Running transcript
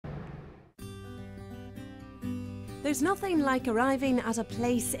There's nothing like arriving at a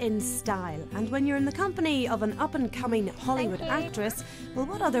place in style, and when you're in the company of an up-and-coming Hollywood actress, well,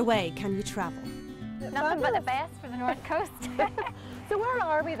 what other way can you travel? Nothing but the best for the North Coast. So where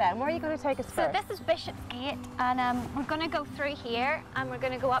are we then? Where are you going to take us first? So this is Bishop's Gate, and we're going to go through here, and we're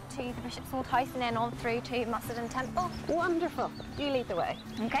going to go up to the Bishop's Old House and then on through to Musselton Temple. Wonderful. You lead the way.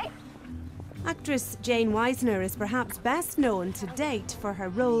 Okay. Actress Jayne Wisener is perhaps best known to date for her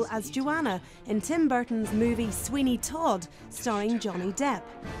role as Joanna in Tim Burton's movie Sweeney Todd, starring Johnny Depp.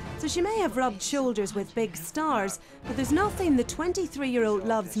 So she may have rubbed shoulders with big stars, but there's nothing the 23-year-old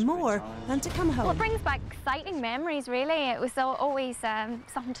loves more than to come home. Well, it brings back exciting memories, really. It was always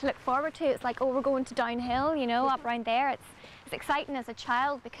something to look forward to. It's like, oh, we're going to Downhill, you know, up around there. It's exciting as a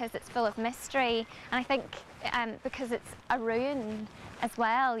child because it's full of mystery, and I think because it's a ruin as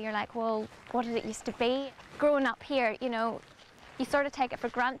well, you're like, well, what did it used to be? Growing up here, you know, you sort of take it for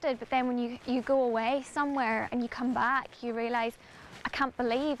granted, but then when you go away somewhere and you come back, you realise, I can't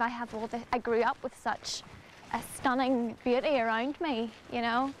believe I have all this, I grew up with such a stunning beauty around me, you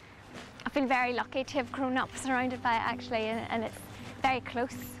know. I feel very lucky to have grown up surrounded by it, actually, and it's very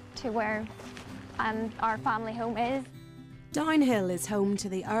close to where our family home is. Downhill is home to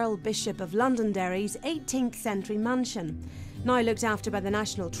the Earl Bishop of Londonderry's 18th century mansion. Now looked after by the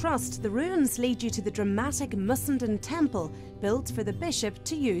National Trust, the ruins lead you to the dramatic Musselton Temple, built for the bishop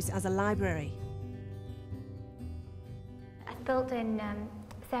to use as a library. It's built in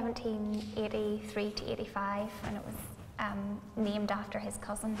 1783 to 85, and it was named after his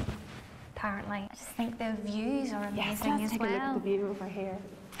cousin, apparently. I just think the views are amazing as well. Take a look at the view over here.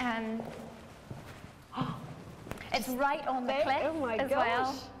 It's right on the cliff as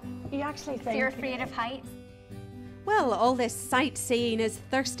well. You actually think... So you're afraid of heights? Well, all this sightseeing is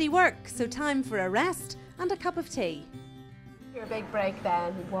thirsty work, so time for a rest and a cup of tea. Your big break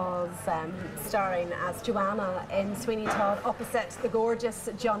then was starring as Joanna in Sweeney Todd opposite the gorgeous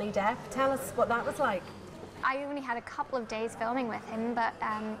Johnny Depp. Tell us what that was like. I only had a couple of days filming with him, but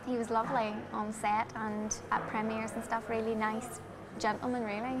he was lovely on set and at premieres and stuff. Really nice gentleman,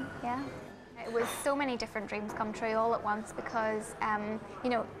 really, yeah. It was so many different dreams come true all at once because, you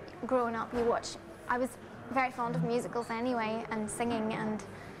know, growing up you watch... I was very fond of musicals anyway, and singing, and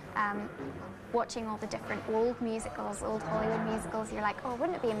watching all the different old musicals, old Hollywood musicals. You're like, oh,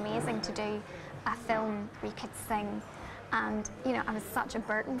 wouldn't it be amazing to do a film where you could sing? And, you know, I was such a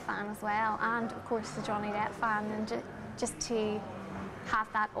Burton fan as well, and of course the Johnny Depp fan, and just to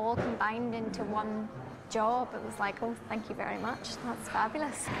have that all combined into one job, it was like, oh, thank you very much, that's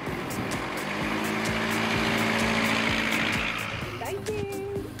fabulous. Thank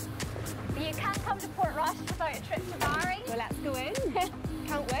you. You can't come to Portrush without a trip to Barry. Well, let's go in.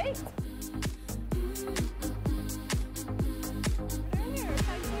 Can't wait.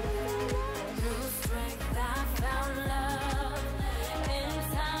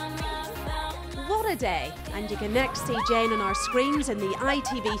 What a day! And you can next see Jayne on our screens in the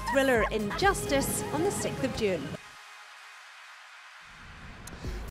ITV thriller Injustice on the 6th of June.